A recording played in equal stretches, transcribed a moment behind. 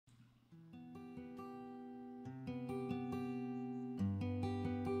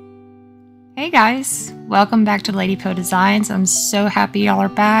Hey guys, welcome back to Lady Poe Designs. I'm so happy y'all are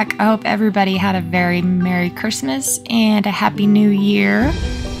back. I hope everybody had a very Merry Christmas and a Happy New Year.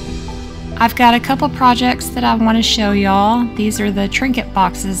 I've got a couple projects that I want to show y'all. These are the trinket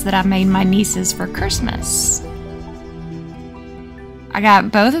boxes that I made my nieces for Christmas. I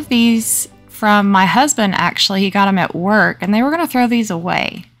got both of these from my husband actually. He got them at work and they were going to throw these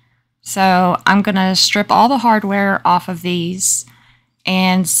away. So I'm going to strip all the hardware off of these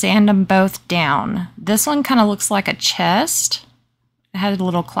and sand them both down. This one kind of looks like a chest. It had a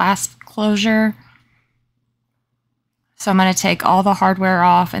little clasp closure. So I'm going to take all the hardware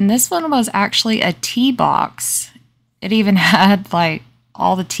off. And this one was actually a tea box. It even had like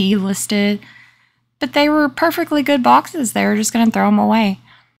all the tea listed. But they were perfectly good boxes. They were just going to throw them away.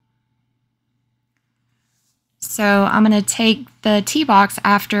 So I'm going to take the tea box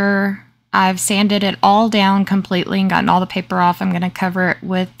after I've sanded it all down completely and gotten all the paper off. I'm going to cover it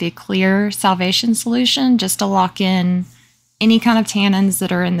with the clear Salvation solution just to lock in any kind of tannins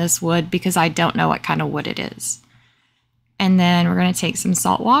that are in this wood because I don't know what kind of wood it is. And then we're going to take some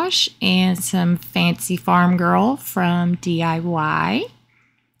salt wash and some Fancy Farm Girl from DIY.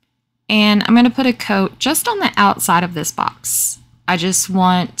 And I'm going to put a coat just on the outside of this box. I just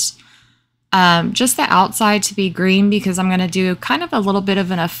want just the outside to be green because I'm going to do kind of a little bit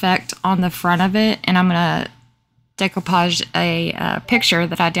of an effect on the front of it, and I'm going to decoupage a picture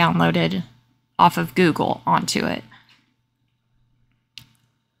that I downloaded off of Google onto it.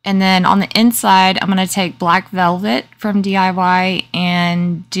 And then on the inside, I'm going to take black velvet from DIY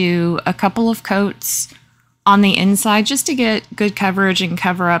and do a couple of coats on the inside just to get good coverage and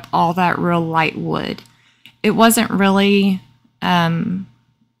cover up all that real light wood. It wasn't really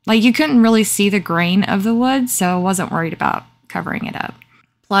like you couldn't really see the grain of the wood, so I wasn't worried about covering it up.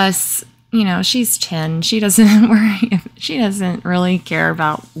 Plus, you know, she's 10. She doesn't really care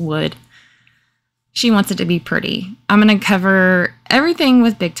about wood. She wants it to be pretty. I'm going to cover everything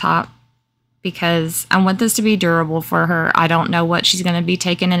with Big Top because I want this to be durable for her. I don't know what she's going to be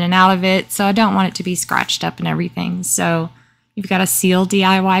taking in and out of it, so I don't want it to be scratched up and everything. So you've got to seal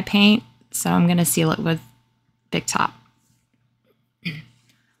DIY paint, so I'm going to seal it with Big Top.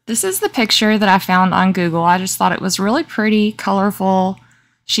 This is the picture that I found on Google. I just thought it was really pretty, colorful.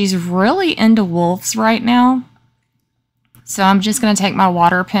 She's really into wolves right now. So I'm just going to take my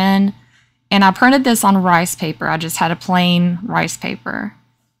water pen, and I printed this on rice paper. I just had a plain rice paper.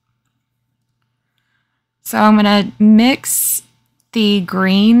 So I'm going to mix the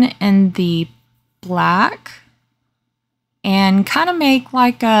green and the black and kind of make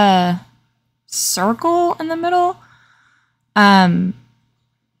like a circle in the middle.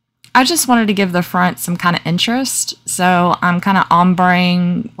 I just wanted to give the front some kind of interest, so I'm kind of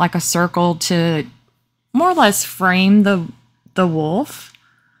ombreing like a circle to more or less frame the wolf.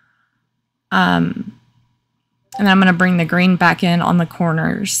 And then I'm going to bring the green back in on the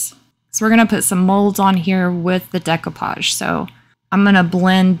corners. So we're going to put some molds on here with the decoupage. So I'm going to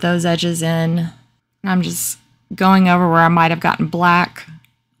blend those edges in. I'm just going over where I might have gotten black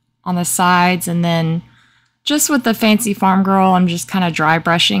on the sides, and then just with the Fancy Farm Girl, I'm just kind of dry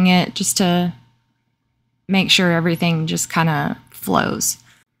brushing it just to make sure everything just kind of flows.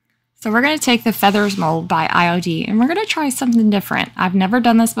 So we're going to take the feathers mold by IOD and we're going to try something different. I've never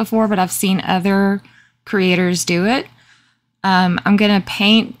done this before, but I've seen other creators do it. I'm going to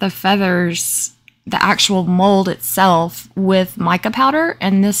paint the feathers, the actual mold itself, with mica powder.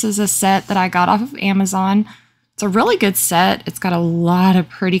 And this is a set that I got off of Amazon. It's a really good set. It's got a lot of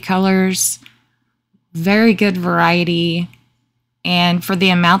pretty colors. Very good variety, and for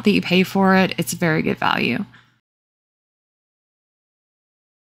the amount that you pay for it, it's very good value.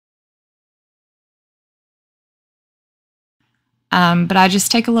 But I just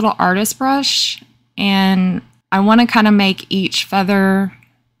take a little artist brush, and I want to kind of make each feather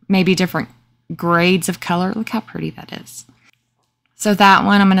maybe different grades of color. Look how pretty that is. So that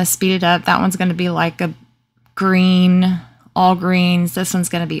one, I'm going to speed it up. That one's going to be like a green, all greens. This one's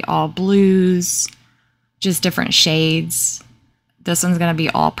going to be all blues. Just different shades. This one's going to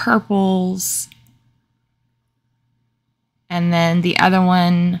be all purples. And then the other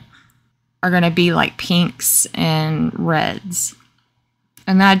one are going to be like pinks and reds.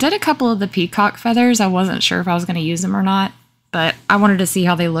 And then I did a couple of the peacock feathers. I wasn't sure if I was going to use them or not, but I wanted to see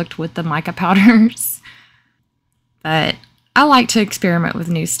how they looked with the mica powders. But I like to experiment with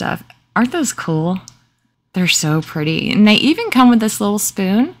new stuff. Aren't those cool? They're so pretty. And they even come with this little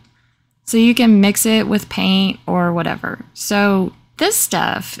spoon. So you can mix it with paint or whatever. So this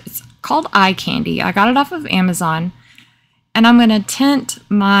stuff, it's called eye candy. I got it off of Amazon. And I'm going to tint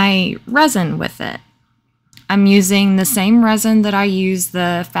my resin with it. I'm using the same resin that I use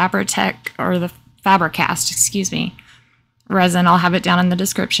the Fabri-Cast, excuse me, resin. I'll have it down in the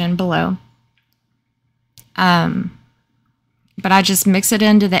description below. But I just mix it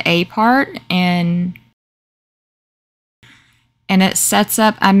into the A part and it sets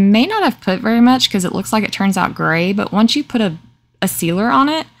up. I may not have put very much because it looks like it turns out gray, but once you put a sealer on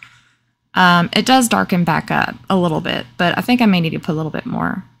it, it does darken back up a little bit, but I think I may need to put a little bit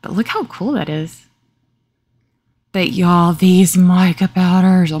more. But look how cool that is. But y'all, these mica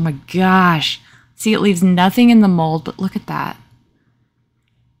powders, oh my gosh. See, it leaves nothing in the mold, but look at that.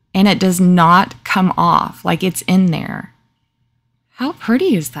 And it does not come off, like it's in there. How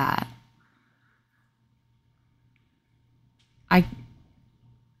pretty is that? I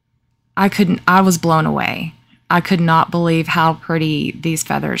was blown away. I could not believe how pretty these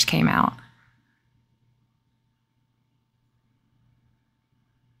feathers came out.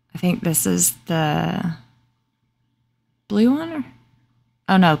 I think this is the blue one?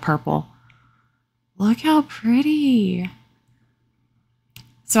 Oh no, purple. Look how pretty.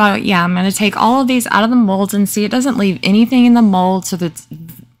 So yeah, I'm going to take all of these out of the molds and see it doesn't leave anything in the mold, so there's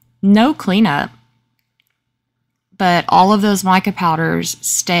no cleanup. But all of those mica powders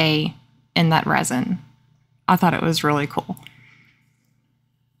stay in that resin. I thought it was really cool.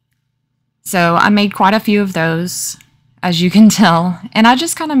 So I made quite a few of those, as you can tell, and I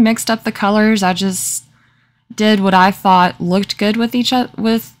just kind of mixed up the colors. I just did what I thought looked good with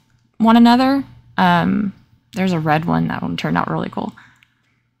with one another. There's a red one. That one turned out really cool.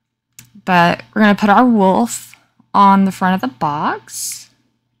 But we're going to put our wolf on the front of the box.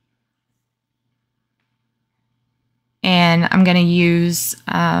 And I'm going to use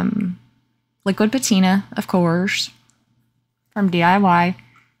Liquid Patina, of course, from DIY.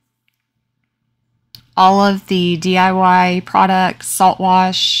 All of the DIY products, salt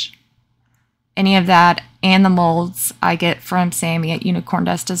wash, any of that, and the molds I get from Sammie at Unicorn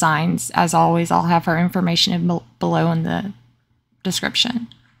Dust Designs. As always, I'll have her information below in the description.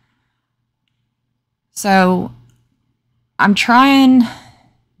 So I'm trying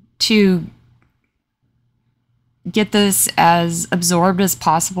to get this as absorbed as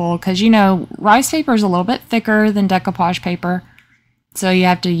possible because, you know, rice paper is a little bit thicker than decoupage paper, so you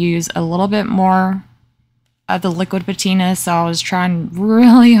have to use a little bit more of the liquid patina. So I was trying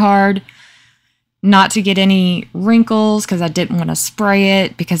really hard not to get any wrinkles because I didn't want to spray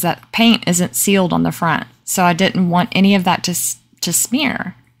it because that paint isn't sealed on the front, so I didn't want any of that to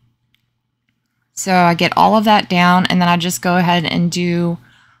smear. So I get all of that down, and then I just go ahead and do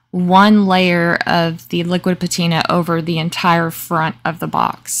one layer of the liquid patina over the entire front of the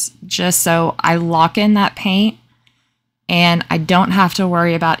box, just so I lock in that paint and I don't have to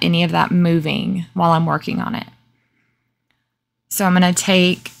worry about any of that moving while I'm working on it. So I'm going to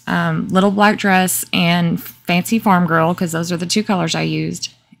take Little Black Dress and Fancy Farm Girl, because those are the two colors I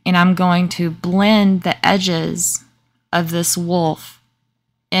used, and I'm going to blend the edges of this wolf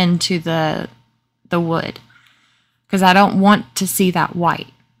into the wood, because I don't want to see that white.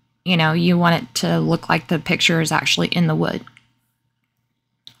 You know, you want it to look like the picture is actually in the wood.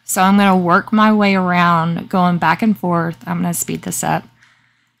 So I'm going to work my way around, going back and forth. I'm going to speed this up.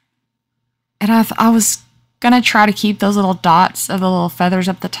 And I was going to try to keep those little dots of the little feathers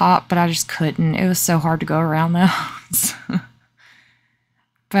up the top, but I just couldn't. It was so hard to go around those.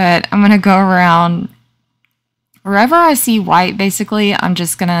 But I'm going to go around wherever I see white. Basically, I'm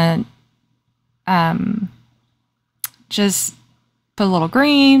just going to just put a little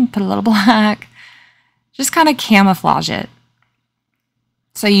green, put a little black, just kind of camouflage it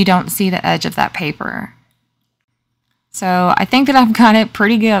so you don't see the edge of that paper. So I think that I've got it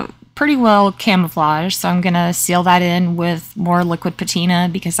pretty well camouflaged, so I'm going to seal that in with more liquid patina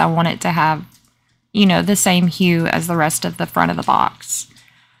because I want it to have, you know, the same hue as the rest of the front of the box.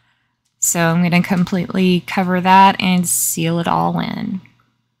 So I'm going to completely cover that and seal it all in.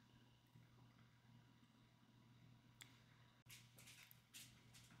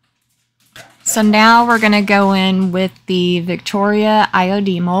 So now we're going to go in with the Victoria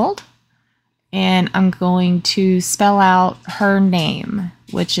IOD mold, and I'm going to spell out her name,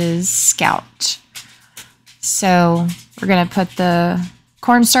 which is Scout. So we're going to put the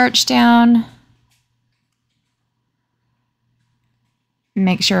cornstarch down,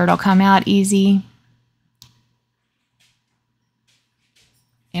 make sure it'll come out easy.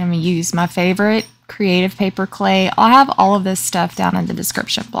 And I'm going to use my favorite creative paper clay. I'll have all of this stuff down in the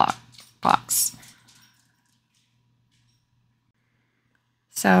description box.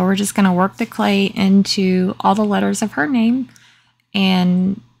 So we're just going to work the clay into all the letters of her name,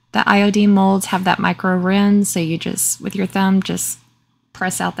 and the IOD molds have that micro rim, so you just, with your thumb, just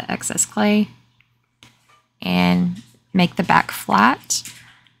press out the excess clay. and make the back flat.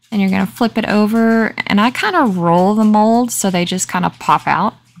 And you're going to flip it over, and I kind of roll the mold so they just kind of pop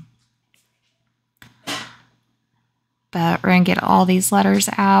out. But we're going to get all these letters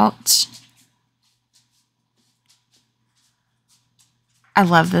out. I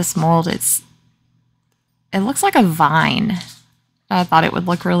love this mold. It looks like a vine. I thought it would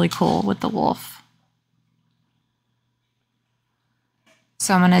look really cool with the wolf.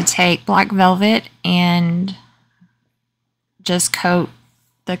 So I'm going to take black velvet and just coat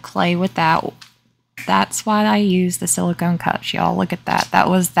the clay with that. That's why I use the silicone cups, y'all. Look at that. That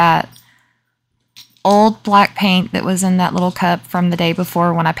was that old black paint that was in that little cup from the day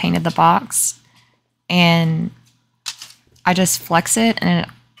before when I painted the box. And I just flex it and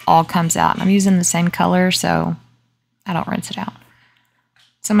it all comes out. I'm using the same color, so I don't rinse it out.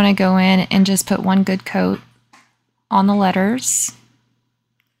 So I'm going to go in and just put one good coat on the letters.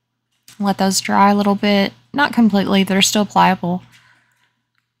 Let those dry a little bit. Not completely, they're still pliable.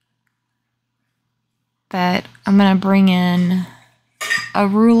 But I'm going to bring in a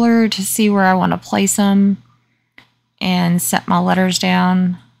ruler to see where I want to place them and set my letters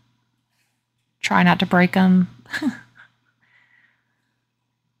down. Try not to break them.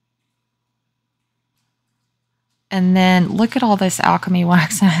 And then look at all this alchemy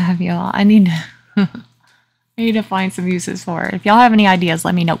wax I have, y'all. I need to find some uses for it. If y'all have any ideas,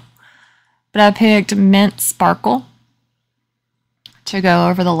 let me know. But I picked Mint Sparkle to go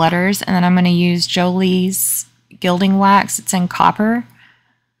over the letters, and then I'm going to use Jolie's Gilding Wax. It's in copper.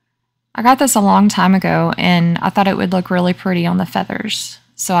 I got this a long time ago, and I thought it would look really pretty on the feathers.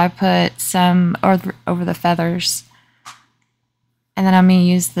 So I put some over the feathers. And then I'm going to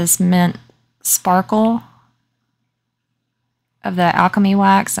use this Mint Sparkle of the alchemy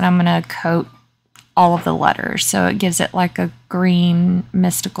wax, and I'm going to coat all of the letters. So it gives it like a green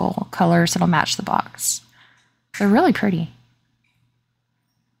mystical color, so it'll match the box. They're really pretty.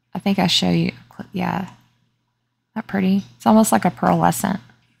 I think I show you, yeah, not pretty. It's almost like a pearlescent.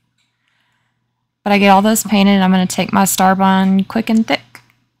 But I get all those painted, and I'm going to take my STARBOND Quick and Thick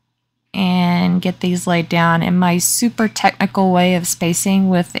and get these laid down in my super technical way of spacing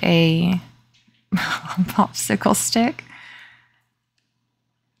with a popsicle stick.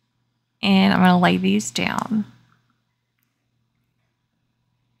 And I'm going to lay these down.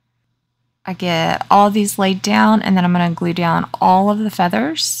 I get all of these laid down, and then I'm going to glue down all of the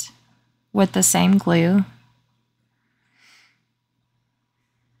feathers with the same glue.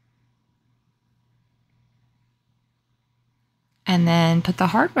 And then put the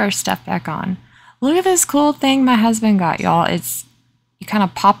hardware stuff back on. Look at this cool thing my husband got, y'all. It's, you kind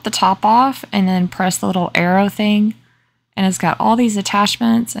of pop the top off and then press the little arrow thing. And it's got all these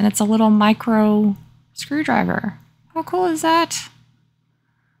attachments, and it's a little micro screwdriver. How cool is that?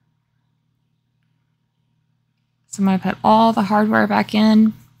 So I'm going to put all the hardware back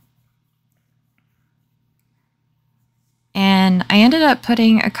in. And I ended up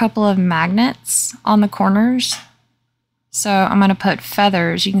putting a couple of magnets on the corners. So I'm going to put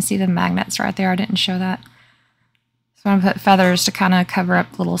feathers. You can see the magnets right there. I didn't show that. So I'm going to put feathers to kind of cover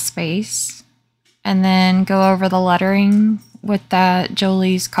up the little space. And then go over the lettering with that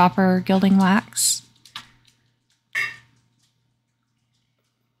Jolie's Copper Gilding Wax.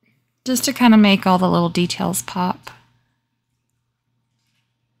 Just to kind of make all the little details pop.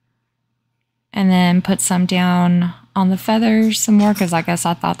 And then put some down on the feathers some more, because I guess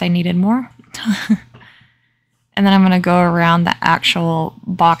I thought they needed more. And then I'm going to go around the actual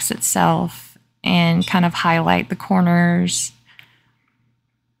box itself and kind of highlight the corners.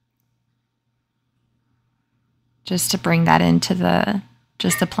 Just to bring that into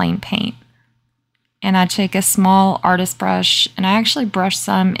just the plain paint. And I take a small artist brush, and I actually brush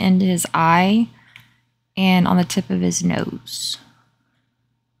some into his eye and on the tip of his nose.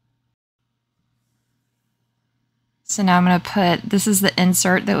 So now I'm going to put, this is the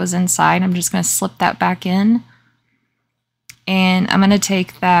insert that was inside. I'm just going to slip that back in. And I'm going to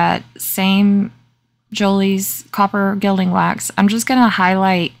take that same Jolie's Copper Gilding Wax. I'm just going to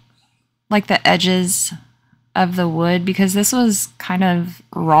highlight like the edges of the wood, because this was kind of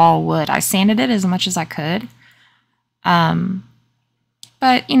raw wood. I sanded it as much as I could.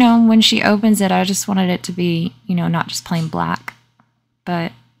 But, you know, when she opens it, I just wanted it to be, you know, not just plain black,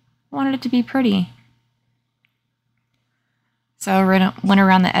 but I wanted it to be pretty. So I went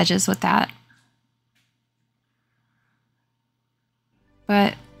around the edges with that.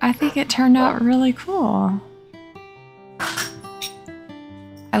 But I think it turned out really cool.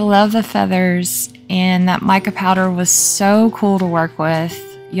 I love the feathers, and that mica powder was so cool to work with.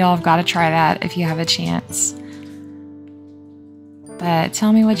 Y'all have got to try that if you have a chance. But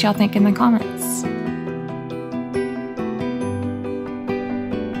tell me what y'all think in the comments.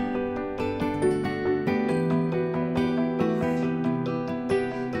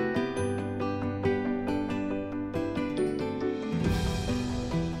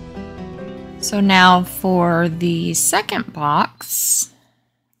 So now for the second box,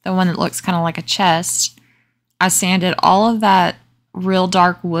 the one that looks kind of like a chest, I sanded all of that real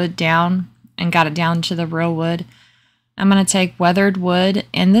dark wood down and got it down to the real wood. I'm going to take weathered wood,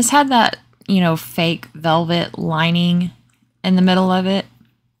 and this had that, you know, fake velvet lining in the middle of it.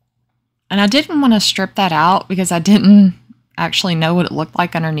 And I didn't want to strip that out because I didn't actually know what it looked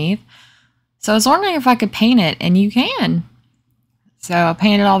like underneath. So I was wondering if I could paint it, and you can. So I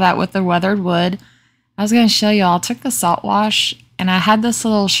painted all that with the weathered wood. I was going to show you all. I took the salt wash, and I had this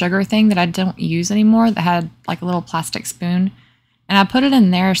little sugar thing that I don't use anymore that had like a little plastic spoon. And I put it in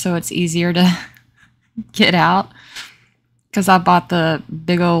there so it's easier to get out because I bought the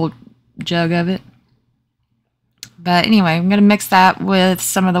big old jug of it. But anyway, I'm going to mix that with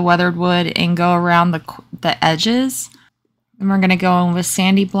some of the weathered wood and go around the edges. And we're going to go in with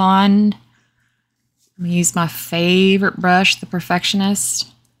sandy blonde. I'm going to use my favorite brush, the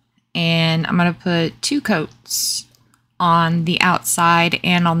Perfectionist. And I'm going to put 2 coats on the outside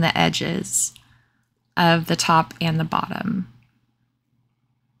and on the edges of the top and the bottom.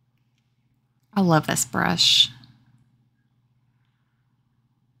 I love this brush.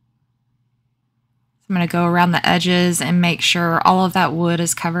 I'm going to go around the edges and make sure all of that wood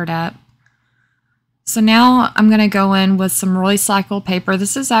is covered up. So now I'm going to go in with some Roycycled paper.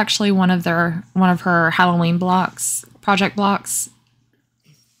 This is actually one of her Halloween blocks, project blocks.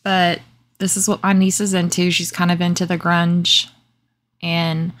 But this is what my niece is into. She's kind of into the grunge.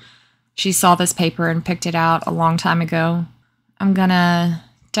 And she saw this paper and picked it out a long time ago. I'm going to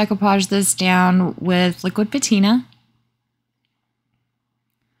decoupage this down with Liquid Patina.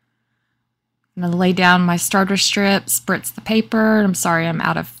 I'm going to lay down my starter strip, spritz the paper. I'm sorry I'm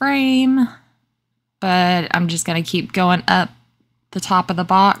out of frame, but I'm just going to keep going up the top of the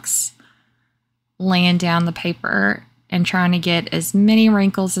box, laying down the paper and trying to get as many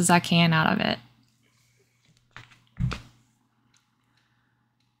wrinkles as I can out of it.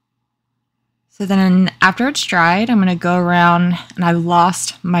 So then after it's dried, I'm going to go around, and I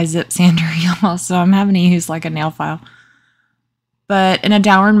lost my zip sander, y'all, so I'm having to use like a nail file. But in a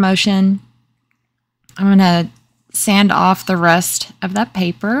downward motion, I'm going to sand off the rest of that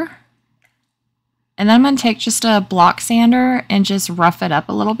paper. And then I'm going to take just a block sander and just rough it up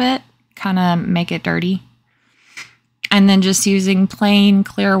a little bit, kind of make it dirty. And then just using plain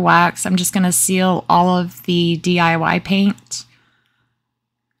clear wax, I'm just going to seal all of the DIY paint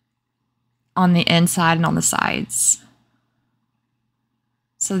on the inside and on the sides.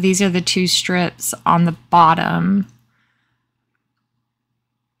 So these are the 2 strips on the bottom.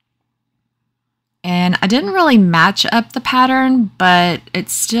 And I didn't really match up the pattern, but it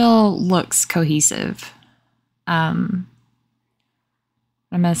still looks cohesive. I'm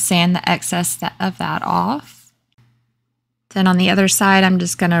going to sand the excess of that off. Then on the other side, I'm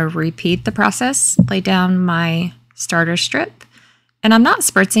just going to repeat the process, lay down my starter strip. And I'm not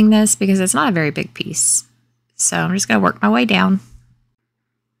spritzing this because it's not a very big piece. So I'm just going to work my way down.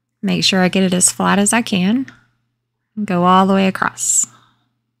 Make sure I get it as flat as I can. And go all the way across.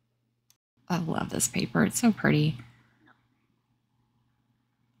 I love this paper. It's so pretty.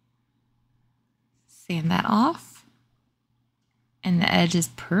 Sand that off. And the edge is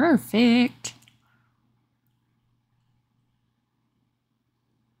perfect.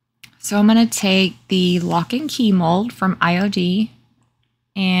 So I'm going to take the lock and key mold from IOD.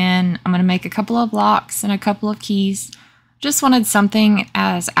 And I'm going to make a couple of locks and a couple of keys. Just wanted something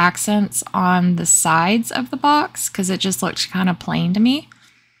as accents on the sides of the box because it just looked kind of plain to me.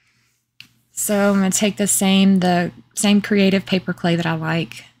 So I'm going to take the same creative Paperclay that I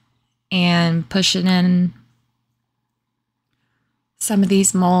like and push it in some of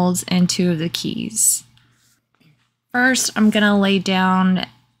these molds into the keys. First, I'm going to lay down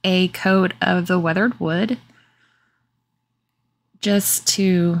a coat of the weathered wood just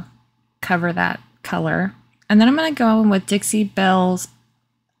to cover that color. And then I'm going to go in with Dixie Belle's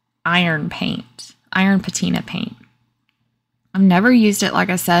iron patina paint. I've never used it, like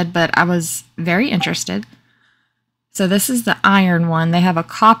I said, but I was very interested. So this is the iron one. They have a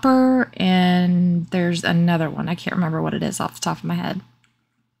copper and there's another one. I can't remember what it is off the top of my head.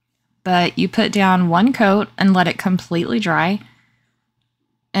 But you put down 1 coat and let it completely dry.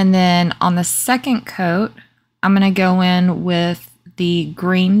 And then on the second coat, I'm going to go in with the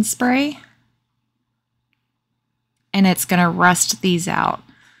green spray. And it's going to rust these out.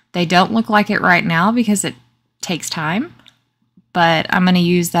 They don't look like it right now because it takes time. But I'm going to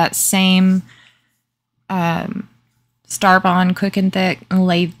use that same STARBOND Quick and Thick and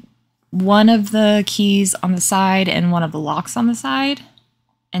lay one of the keys on the side and one of the locks on the side.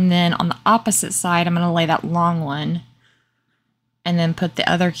 And then on the opposite side, I'm going to lay that long one and then put the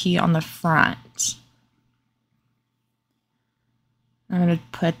other key on the front. I'm going to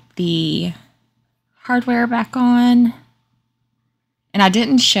put the hardware back on. And I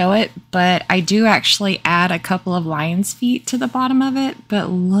didn't show it, but I do actually add a couple of lion's feet to the bottom of it. But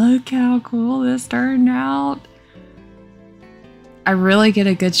look how cool this turned out. I really get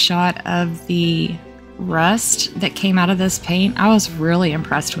a good shot of the rust that came out of this paint. I was really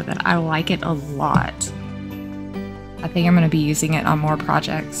impressed with it. I like it a lot. I think I'm going to be using it on more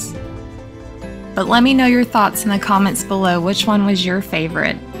projects. But let me know your thoughts in the comments below. Which one was your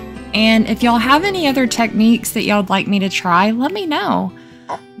favorite? And if y'all have any other techniques that y'all would like me to try, let me know.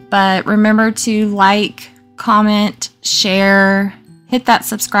 But remember to like, comment, share, hit that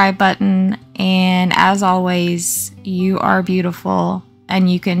subscribe button. And as always, you are beautiful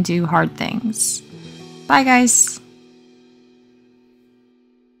and you can do hard things. Bye, guys.